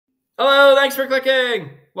Hello, thanks for clicking.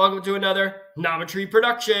 Welcome to another Nometry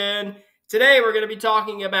production. Today we're going to be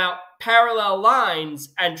talking about parallel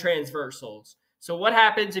lines and transversals. So what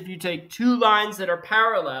happens if you take two lines that are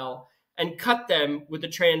parallel and cut them with a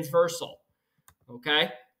transversal? Okay,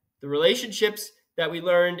 the relationships that we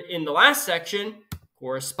learned in the last section,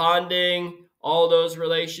 corresponding, all those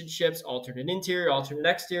relationships, alternate interior, alternate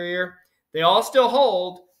exterior, they all still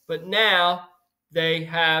hold, but now they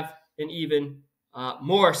have an even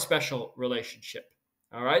more special relationship.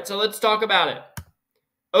 All right, so let's talk about it.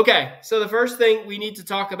 Okay, so the first thing we need to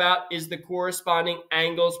talk about is the corresponding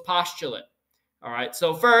angles postulate. All right,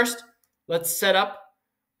 so first, let's set up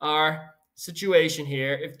our situation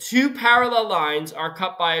here. If two parallel lines are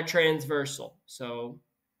cut by a transversal, so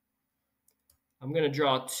I'm going to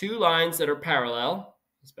draw two lines that are parallel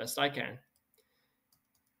as best I can,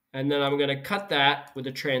 and then I'm going to cut that with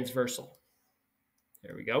a transversal.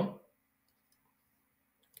 There we go.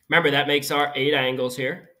 Remember, that makes our 8 angles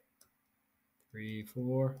here. 3,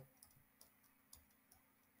 4.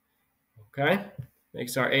 Okay,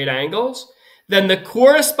 makes our 8 angles. Then the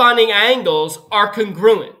corresponding angles are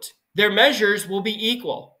congruent. Their measures will be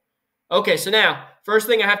equal. Okay, so now, first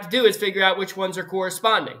thing I have to do is figure out which ones are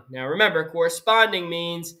corresponding. Now remember, corresponding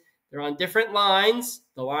means they're on different lines,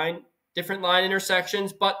 different line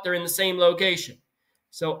intersections, but they're in the same location.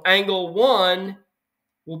 So angle 1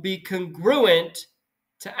 will be congruent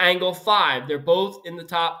to angle 5. They're both in the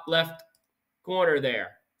top left corner there.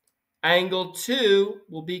 Angle 2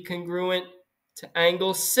 will be congruent to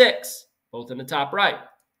angle 6, both in the top right.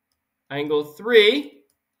 Angle 3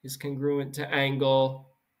 is congruent to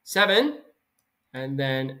angle 7, and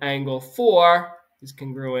then angle 4 is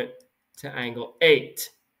congruent to angle 8.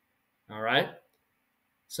 All right?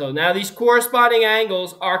 So now these corresponding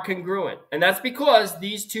angles are congruent, and that's because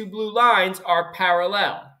these two blue lines are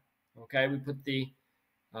parallel. Okay, we put the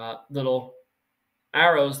little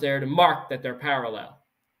arrows there to mark that they're parallel.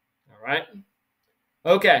 All right?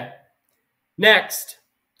 Okay. Next,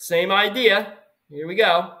 same idea. Here we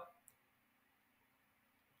go.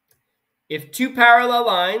 If two parallel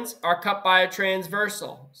lines are cut by a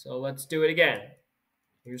transversal, so let's do it again.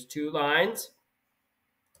 Here's two lines.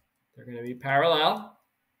 They're going to be parallel.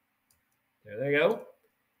 There they go.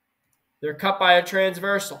 They're cut by a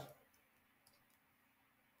transversal.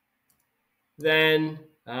 Then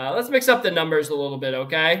let's mix up the numbers a little bit,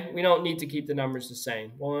 okay? We don't need to keep the numbers the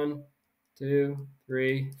same. 1, 2,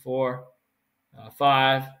 3, 4,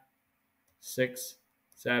 5, 6,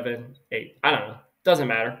 7, 8. I don't know. Doesn't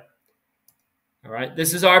matter. All right.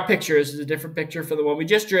 This is our picture. This is a different picture from the one we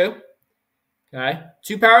just drew. Okay.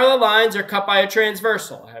 Two parallel lines are cut by a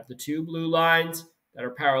transversal. I have the two blue lines that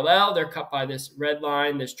are parallel. They're cut by this red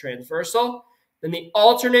line, this transversal. Then the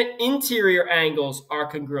alternate interior angles are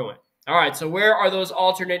congruent. All right. So where are those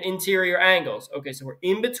alternate interior angles? Okay. So we're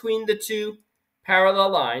in between the two parallel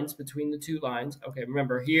lines, between the two lines. Okay.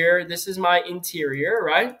 Remember here, this is my interior,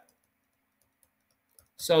 right?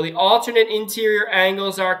 So the alternate interior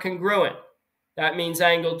angles are congruent. That means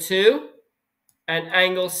angle 2 and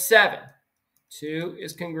angle 7. 2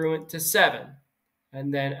 is congruent to 7.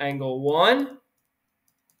 And then angle 1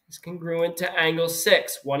 is congruent to angle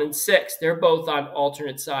 6. 1 and 6. They're both on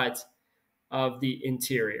alternate sides of the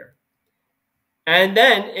interior. And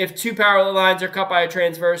then if two parallel lines are cut by a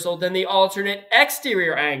transversal, then the alternate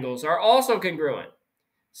exterior angles are also congruent.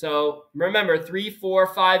 So remember, 3, 4,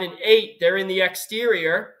 5, and 8, they're in the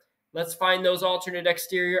exterior. Let's find those alternate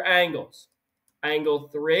exterior angles. Angle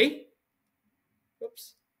 3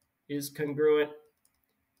 is congruent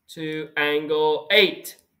to angle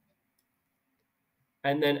 8.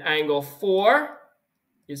 And then angle 4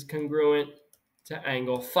 is congruent to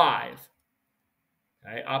angle 5.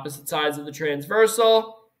 Okay, opposite sides of the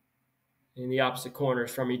transversal in the opposite corners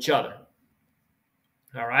from each other.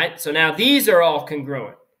 All right, so now these are all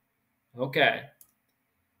congruent. Okay.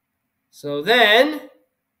 So then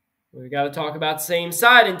we've got to talk about same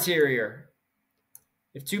side interior.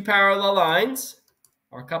 If two parallel lines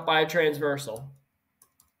are cut by a transversal,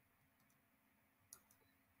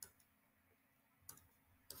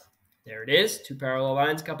 there it is, two parallel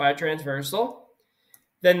lines cut by a transversal,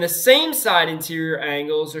 then the same side interior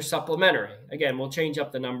angles are supplementary. Again, we'll change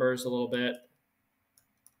up the numbers a little bit.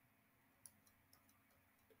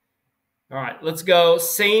 All right, let's go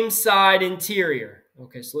same side interior.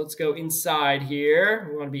 Okay, so let's go inside here.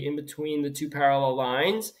 We want to be in between the two parallel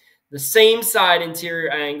lines. The same side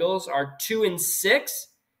interior angles are 2 and 6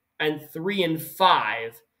 and 3 and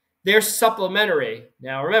 5. They're supplementary.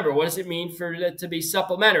 Now remember, what does it mean for it to be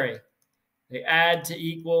supplementary? They add to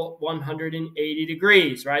equal 180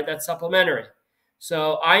 degrees, right? That's supplementary.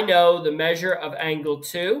 So I know the measure of angle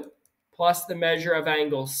 2 plus the measure of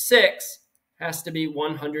angle 6 has to be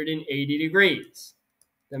 180 degrees.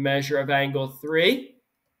 The measure of angle 3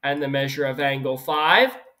 and the measure of angle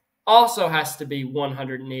 5 also has to be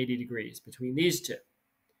 180 degrees between these two.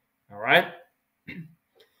 All right?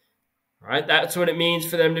 All right, that's what it means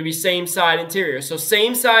for them to be same side interior. So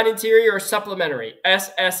same side interior or supplementary,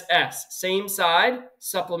 SSS, same side,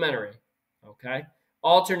 supplementary, okay?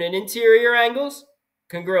 Alternate interior angles,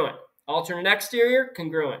 congruent. Alternate exterior,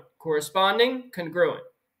 congruent. Corresponding, congruent.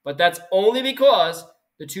 But that's only because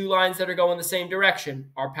the two lines that are going the same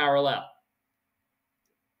direction are parallel.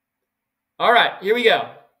 All right, here we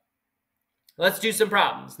go. Let's do some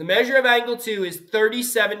problems. The measure of angle 2 is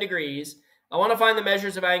 37 degrees. I want to find the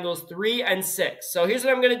measures of angles 3 and 6. So here's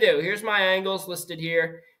what I'm going to do. Here's my angles listed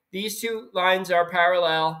here. These two lines are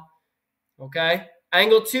parallel, okay?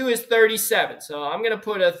 Angle 2 is 37, so I'm going to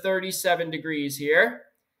put a 37 degrees here.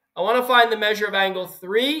 I want to find the measure of angle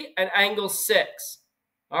 3 and angle 6.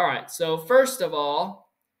 All right, so first of all,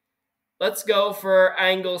 let's go for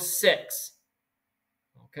angle 6,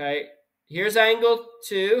 okay? Here's angle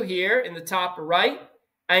 2 here in the top right.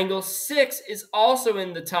 Angle 6 is also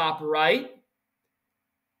in the top right,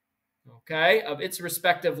 okay, of its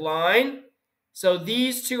respective line. So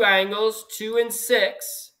these two angles, 2 and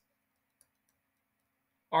 6,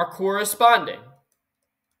 are corresponding.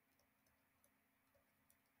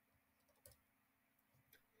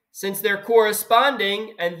 Since they're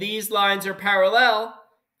corresponding and these lines are parallel,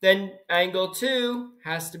 then angle 2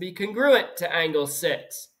 has to be congruent to angle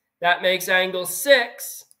 6. That makes angle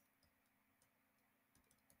 6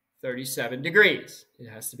 37 degrees. It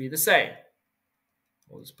has to be the same.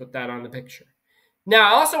 We'll just put that on the picture.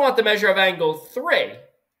 Now, I also want the measure of angle 3.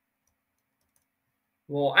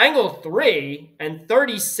 Well, angle 3 and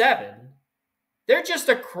 37, they're just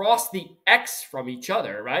across the x from each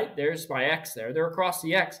other, right? There's my x there. They're across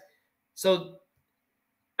the x. So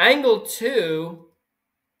angle 2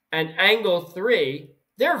 and angle 3,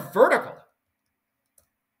 they're vertical,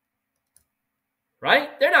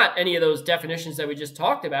 right? They're not any of those definitions that we just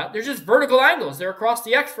talked about. They're just vertical angles. They're across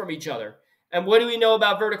the x from each other. And what do we know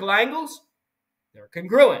about vertical angles? They're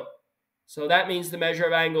congruent. So that means the measure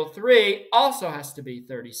of angle 3 also has to be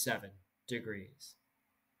 37 degrees.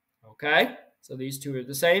 Okay? So these two are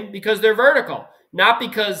the same because they're vertical, not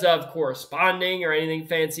because of corresponding or anything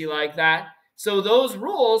fancy like that. So those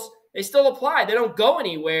rules, they still apply. They don't go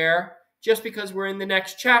anywhere just because we're in the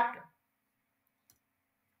next chapter.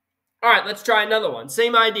 All right, let's try another one.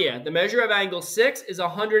 Same idea. The measure of angle 6 is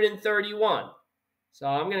 131. So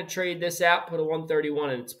I'm going to trade this out, put a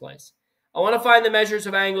 131 in its place. I want to find the measures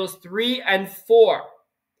of angles 3 and 4.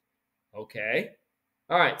 Okay.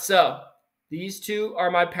 All right, so these two are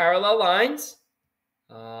my parallel lines.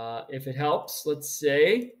 If it helps, let's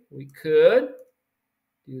say we could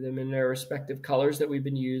do them in their respective colors that we've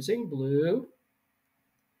been using, blue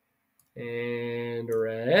and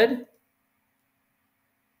red.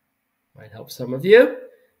 Might help some of you.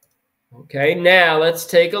 Okay, now let's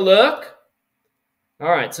take a look. All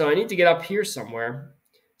right, so I need to get up here somewhere.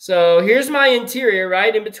 So here's my interior,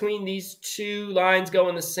 right, in between these two lines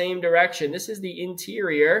going the same direction. This is the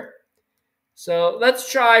interior. So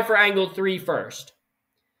let's try for angle 3 first.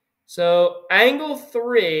 So angle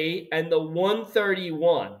 3 and the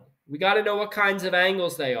 131, we got to know what kinds of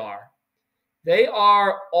angles they are. They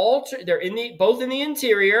are both in the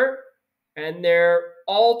interior, and they're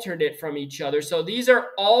alternate from each other. So these are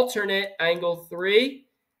alternate. Angle 3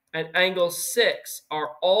 and angle 6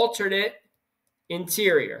 are alternate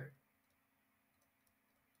interior.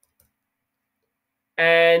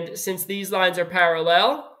 And since these lines are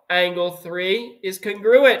parallel, angle 3 is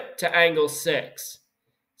congruent to angle 6.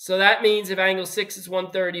 So that means if angle 6 is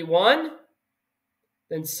 131,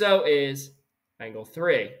 then so is angle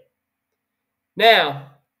 3.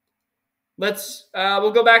 Now,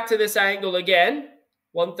 we'll go back to this angle again,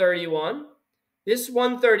 131. This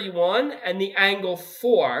 131 and the angle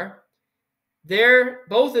 4, they're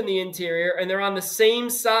both in the interior and they're on the same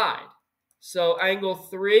side. So angle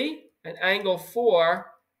 3 and angle 4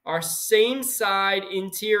 are same side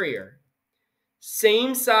interior.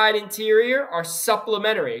 Same side interior are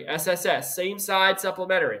supplementary, SSS, same side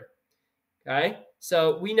supplementary. Okay,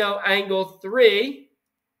 so we know angle 3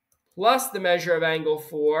 plus the measure of angle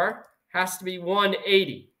 4 has to be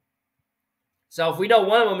 180. So if we know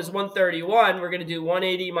one of them is 131, we're going to do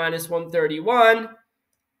 180 minus 131.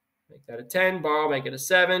 Make that a 10, borrow, make it a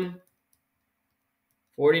 7.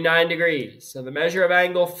 49 degrees. So the measure of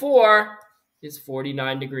angle 4 is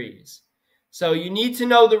 49 degrees. So you need to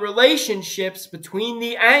know the relationships between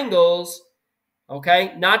the angles,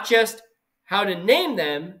 okay? Not just how to name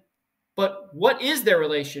them, But what is their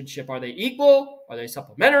relationship? Are they equal? Are they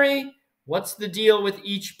supplementary? What's the deal with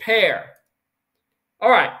each pair?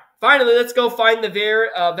 All right, finally, let's go find the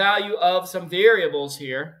value of some variables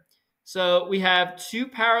here. So we have two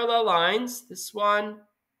parallel lines, this one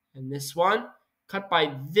and this one, cut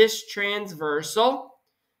by this transversal.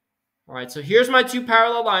 All right, so here's my two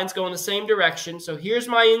parallel lines going the same direction. So here's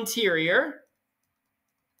my interior.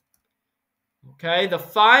 Okay, the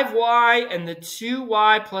 5y and the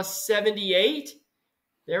 2y plus 78,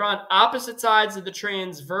 they're on opposite sides of the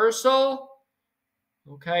transversal.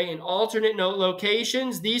 Okay, in alternate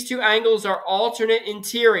locations. These two angles are alternate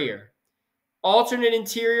interior. Alternate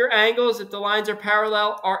interior angles, if the lines are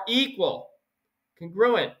parallel, are equal,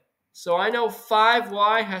 congruent. So I know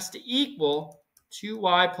 5y has to equal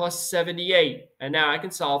 2y plus 78. And now I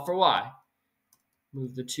can solve for y.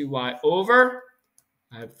 Move the 2y over.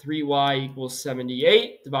 I have 3y equals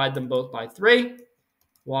 78. Divide them both by 3.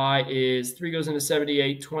 Y is 3 goes into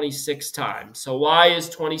 78 26 times. So y is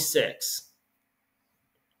 26.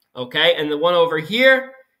 Okay, and the one over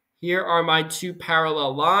here, here are my two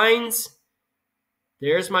parallel lines.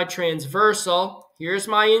 There's my transversal. Here's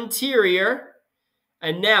my interior.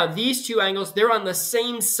 And now these two angles, they're on the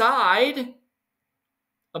same side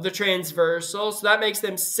of the transversal. So that makes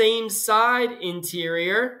them same side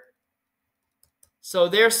interior. So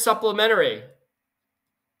they're supplementary.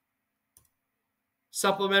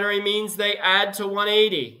 Supplementary means they add to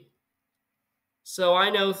 180. So I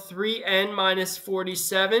know 3n minus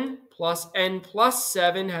 47 plus n plus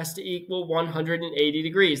 7 has to equal 180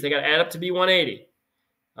 degrees. They got to add up to be 180.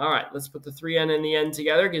 All right, let's put the 3n and the n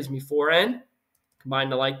together. Gives me 4n. Combine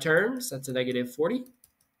the like terms. That's a negative 40.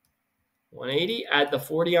 180. Add the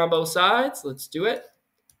 40 on both sides. Let's do it.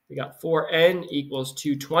 We got 4n equals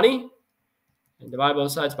 220. And divide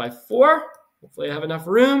both sides by 4. Hopefully I have enough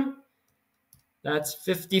room. That's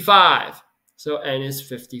 55. So n is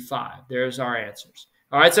 55. There's our answers.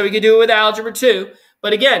 All right, so we could do it with algebra 2.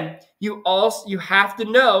 But again, you have to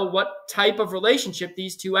know what type of relationship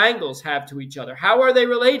these two angles have to each other. How are they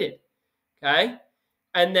related? Okay?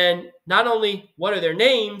 And then not only what are their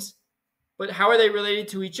names, but how are they related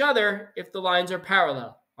to each other if the lines are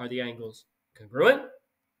parallel? Are the angles congruent?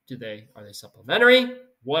 Are they supplementary?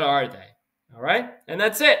 What are they? All right? And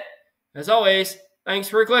that's it. As always, thanks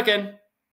for clicking.